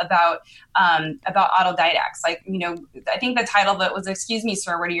article about autodidacts. Like, I think the title of it was, "Excuse me,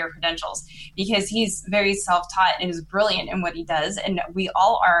 sir, what are your credentials?" Because he's very self-taught and is brilliant in what he does. And we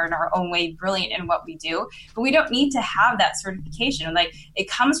all are in our own way brilliant in what we do, but we don't need to have that certification. Like, it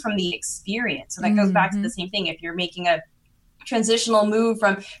comes from the experience. So that goes back to the same thing. If you're making a transitional move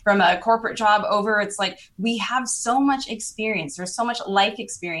from a corporate job over, it's like, we have so much experience. There's so much life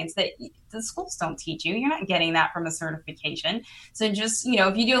experience that the schools don't teach you. You're not getting that from a certification. So just,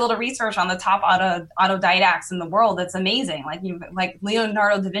 if you do a little research on the top autodidacts in the world, that's amazing. Like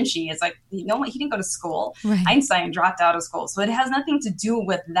Leonardo da Vinci is like, he didn't go to school. Right. Einstein dropped out of school. So it has nothing to do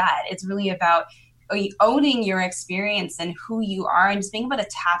with that. It's really about owning your experience and who you are, and just being able to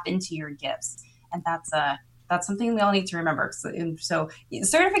tap into your gifts. And that's something we all need to remember. So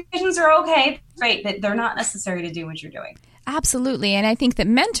certifications are okay, great, but they're not necessary to do what you're doing. Absolutely. And I think that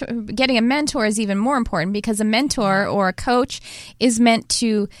getting a mentor is even more important, because a mentor or a coach is meant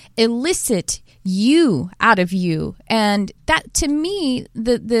to elicit you out of you. And that, to me,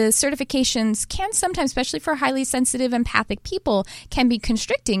 the certifications can sometimes, especially for highly sensitive, empathic people, can be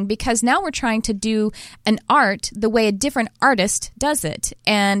constricting, because now we're trying to do an art the way a different artist does it.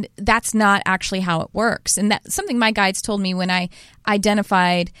 And that's not actually how it works. And that's something my guides told me when I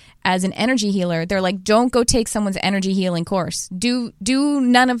identified as an energy healer. They're like, don't go take someone's energy healing course. Do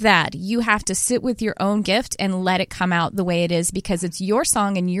none of that. You have to sit with your own gift and let it come out the way it is, because it's your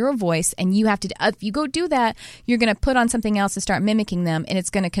song and your voice, and you have to, if you go do that, you're going to put on something else and start mimicking them, and it's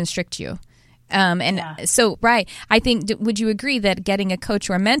going to constrict you. So, right. I think, would you agree that getting a coach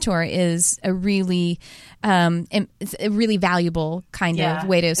or a mentor is a really valuable kind of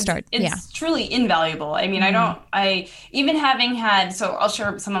way to start? It's truly invaluable. I mean, even having had, so I'll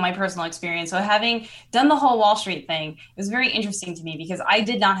share some of my personal experience. So having done the whole Wall Street thing, it was very interesting to me, because I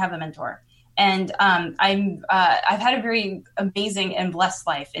did not have a mentor. And I've had a very amazing and blessed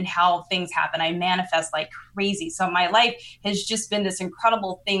life in how things happen. I manifest like crazy. So my life has just been this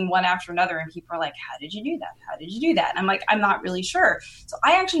incredible thing, one after another. And people are like, how did you do that? How did you do that? And I'm like, I'm not really sure. So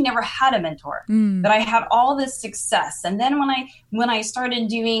I actually never had a mentor, but I had all this success. And then when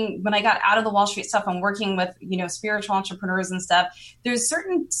I got out of the Wall Street stuff and working with, spiritual entrepreneurs and stuff,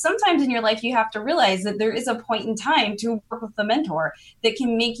 sometimes in your life, you have to realize that there is a point in time to work with a mentor that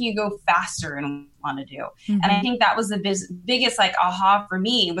can make you go faster and want to do. And I think that was the biggest like aha for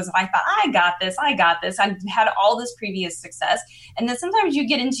me, was I thought, I got this. I had all this previous success. And then sometimes you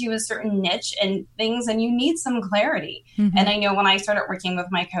get into a certain niche and things, and you need some clarity. And I know when I started working with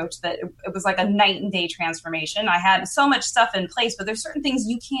my coach, that it was like a night and day transformation. I had so much stuff in place, but there's certain things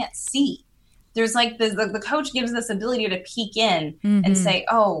you can't see. There's like the coach gives this ability to peek in and say,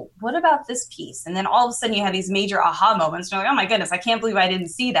 oh, what about this piece? And then all of a sudden you have these major aha moments. You're like, oh my goodness, I can't believe I didn't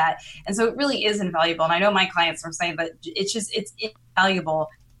see that. And so it really is invaluable. And I know my clients are saying that it's invaluable.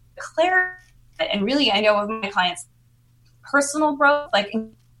 Clarity. And really, I know with my clients, personal growth, like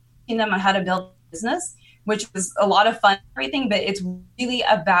teaching them on how to build a business, which was a lot of fun, everything, but it's really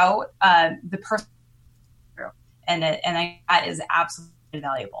about the personal growth. And that is absolutely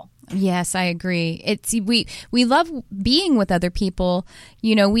invaluable. Yes, I agree. We love being with other people.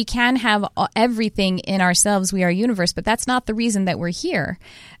 We can have everything in ourselves. We are a universe, but that's not the reason that we're here.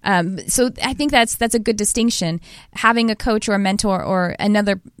 So I think that's a good distinction. Having a coach or a mentor or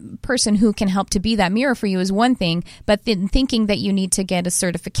another person who can help to be that mirror for you is one thing, but then thinking that you need to get a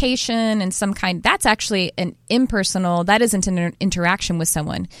certification and some kind, that's actually an impersonal, that isn't an interaction with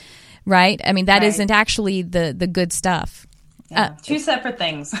someone, right? I mean, that isn't actually the good stuff. Yeah, two separate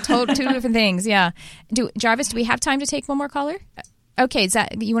things. Two different things, yeah. Jarvis, do we have time to take one more caller? Okay,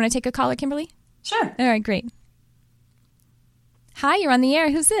 you want to take a caller, Kimberly? Sure. All right, great. Hi, you're on the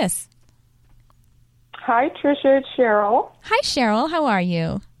air. Who's this? Hi, Tricia. It's Cheryl. Hi, Cheryl. How are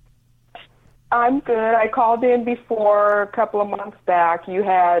you? I'm good. I called in before a couple of months back. You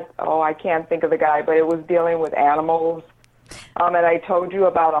had, I can't think of the guy, but it was dealing with animals. And I told you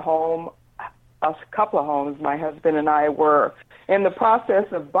about a couple of homes my husband and I were in the process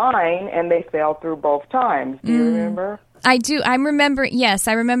of buying, and they fell through both times. Do you remember? I do. I remember. Yes,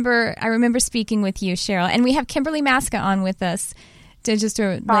 I remember speaking with you, Cheryl, and we have Kimberly Maska on with us.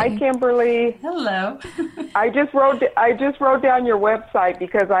 Hi, Kimberly. Hello. I just wrote down your website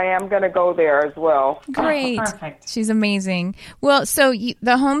because I am going to go there as well. Great. Oh, perfect. She's amazing. Well, so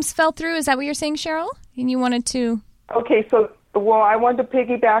the homes fell through. Is that what you're saying, Cheryl? And you wanted to? Okay, so I wanted to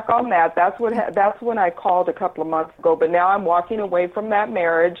piggyback on that. That's when I called a couple of months ago. But now I'm walking away from that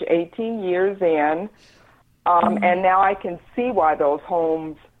marriage, 18 years in, and now I can see why those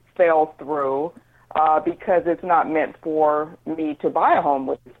homes fell through. Because it's not meant for me to buy a home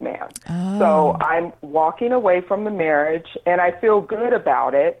with this man. Oh. So I'm walking away from the marriage, and I feel good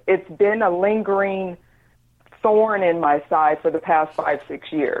about it. It's been a lingering thorn in my side for the past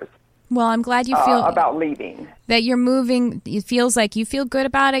 5-6 years. Well, I'm glad you feel about leaving. That you're moving. It feels like you feel good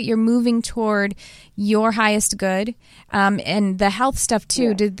about it. You're moving toward your highest good, and the health stuff too.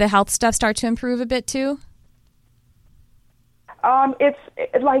 Yeah. Did the health stuff start to improve a bit too?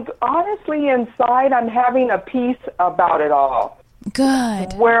 It's like, honestly, inside, I'm having a peace about it all.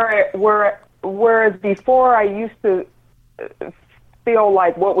 Good. Whereas before, I used to feel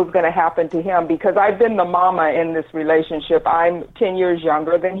like what was going to happen to him, because I've been the mama in this relationship. I'm 10 years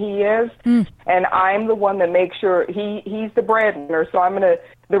younger than he is, and I'm the one that makes sure he's the breadwinner. So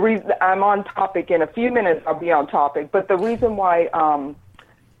the reason I'm on topic in a few minutes, I'll be on topic. But the reason why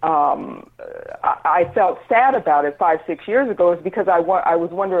I felt sad about it 5-6 years ago is because I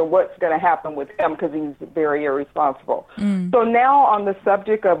was wondering what's going to happen with him, because he's very irresponsible. So now, on the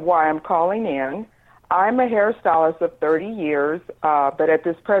subject of why I'm calling in, I'm a hairstylist of 30 years, but at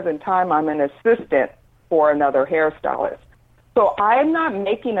this present time I'm an assistant for another hairstylist. So I'm not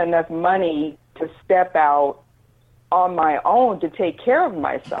making enough money to step out on my own to take care of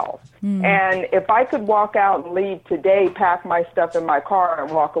myself. And if I could walk out and leave today, pack my stuff in my car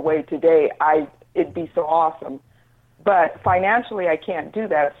and walk away today, it'd be so awesome. But financially, I can't do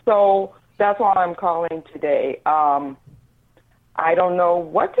that. So that's why I'm calling today. I don't know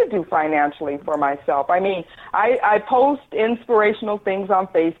what to do financially for myself. I mean, I post inspirational things on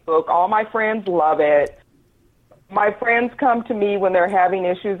Facebook. All my friends love it. My friends come to me when they're having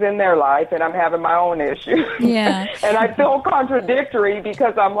issues in their life, and I'm having my own issues. Yeah. And I feel contradictory,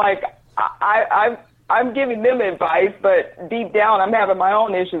 because I'm like, I'm giving them advice, but deep down I'm having my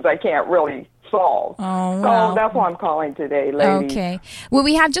own issues I can't really solve. Oh, wow. So that's why I'm calling today, ladies. Okay. Well,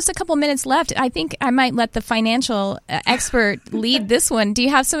 we have just a couple minutes left. I think I might let the financial expert lead this one. Do you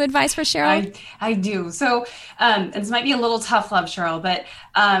have some advice for Cheryl? I do. So this might be a little tough love, Cheryl, but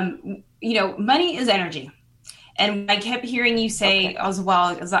money is energy. And I kept hearing you say as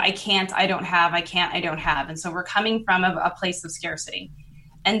well, as I can't, I don't have, I can't, I don't have. And so we're coming from a place of scarcity.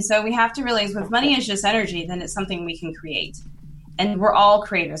 And so we have to realize, if money is just energy, then it's something we can create. And we're all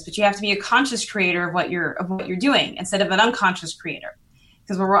creators, but you have to be a conscious creator of what you're doing, instead of an unconscious creator.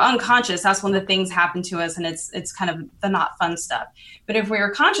 Because when we're unconscious, that's when the things happen to us, and it's kind of the not fun stuff. But if we're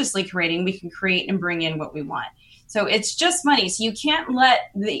consciously creating, we can create and bring in what we want. So it's just money. So you can't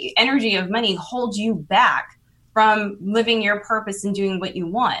let the energy of money hold you back from living your purpose and doing what you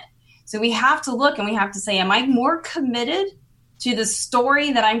want. So we have to look and we have to say, am I more committed to the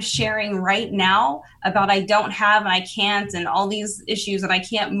story that I'm sharing right now about I don't have and I can't and all these issues that I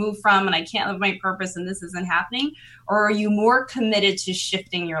can't move from and I can't live my purpose and this isn't happening? Or are you more committed to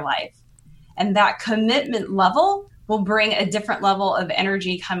shifting your life? And that commitment level will bring a different level of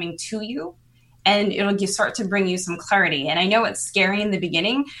energy coming to you. And it'll start to bring you some clarity. And I know it's scary in the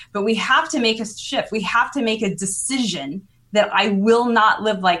beginning, but we have to make a shift. We have to make a decision that I will not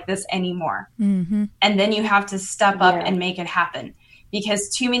live like this anymore. Mm-hmm. And then you have to step up and make it happen.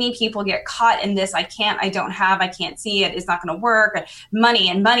 Because too many people get caught in this, I can't, I don't have, I can't see it, it's not going to work. Money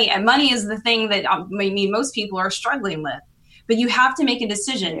is the thing that most people are struggling with. But you have to make a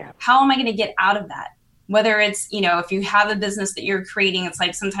decision. Yeah. How am I going to get out of that? Whether it's, if you have a business that you're creating, it's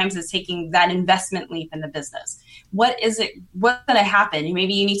like sometimes it's taking that investment leap in the business. What's going to happen?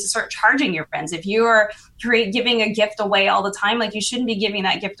 Maybe you need to start charging your friends. If you are giving a gift away all the time, like you shouldn't be giving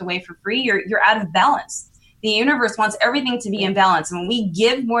that gift away for free. You're out of balance. The universe wants everything to be in balance. And when we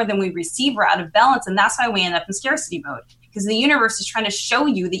give more than we receive, we're out of balance. And that's why we end up in scarcity mode, because the universe is trying to show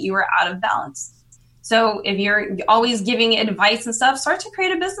you that you are out of balance. So if you're always giving advice and stuff, start to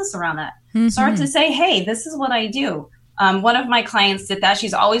create a business around that. Mm-hmm. Start to say, hey, this is what I do. One of my clients did that.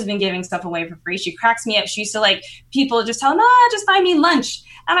 She's always been giving stuff away for free. She cracks me up. She used to people just tell them, just buy me lunch.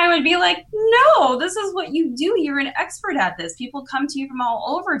 And I would be like, no, this is what you do. You're an expert at this. People come to you from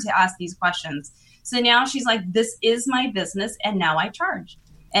all over to ask these questions. So now she's like, this is my business. And now I charge.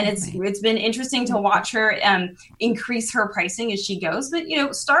 And it's been interesting to watch her increase her pricing as she goes. But,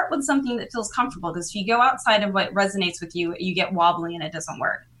 start with something that feels comfortable, because if you go outside of what resonates with you, you get wobbly and it doesn't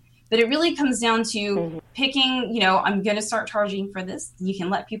work. But it really comes down to picking, I'm going to start charging for this. You can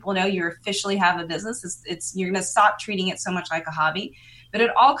let people know you officially have a business. You're going to stop treating it so much like a hobby. But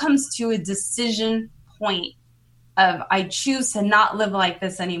it all comes to a decision point of, I choose to not live like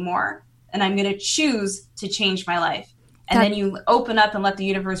this anymore, and I'm going to choose to change my life. And then you open up and let the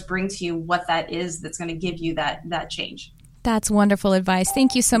universe bring to you what that is that's going to give you that change. That's wonderful advice.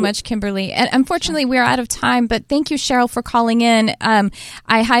 Thank you so much, Kimberly. And unfortunately, we're out of time, but thank you, Cheryl, for calling in.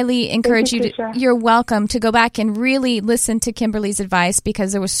 I highly encourage you're welcome to go back and really listen to Kimberly's advice,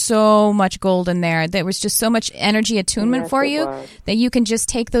 because there was so much gold in there. There was just so much energy attunement for you that you can just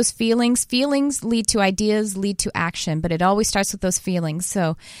take those feelings. Feelings lead to ideas, lead to action, but it always starts with those feelings.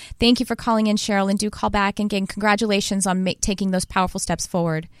 So thank you for calling in, Cheryl, and do call back. And again, congratulations on taking those powerful steps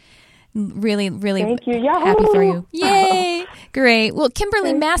forward. Really, really Thank you. happy for you. Yay! Great. Well,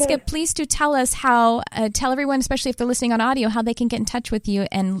 Kimberly Maska, please do tell us how, tell everyone, especially if they're listening on audio, how they can get in touch with you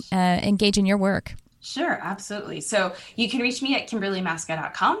and engage in your work. Sure, absolutely. So you can reach me at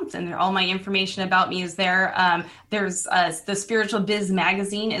KimberlyMaska.com, and all my information about me is there. There's the Spiritual Biz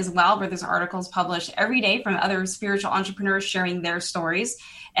magazine as well, where there's articles published every day from other spiritual entrepreneurs sharing their stories.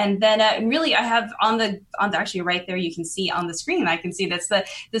 And then really I have on the actually right there, you can see on the screen, I can see that's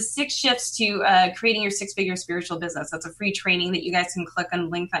the 6 shifts to creating your 6-figure spiritual business. That's a free training that you guys can click and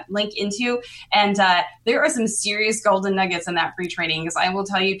link into. And there are some serious golden nuggets in that free training, because I will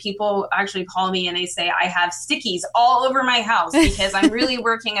tell you, people actually call me and they say, I have stickies all over my house, because I'm really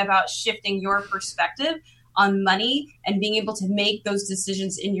working about shifting your perspective on money and being able to make those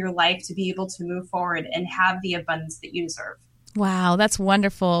decisions in your life to be able to move forward and have the abundance that you deserve. Wow, that's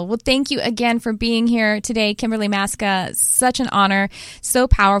wonderful. Well, thank you again for being here today, Kimberly Maska. Such an honor, so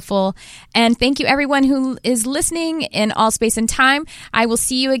powerful. And thank you everyone who is listening in all space and time. I will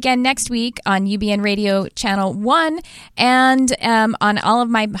see you again next week on UBN Radio Channel 1 and on all of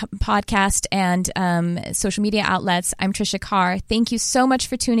my podcast and social media outlets. I'm Trisha Carr. Thank you so much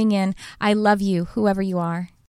for tuning in. I love you, whoever you are.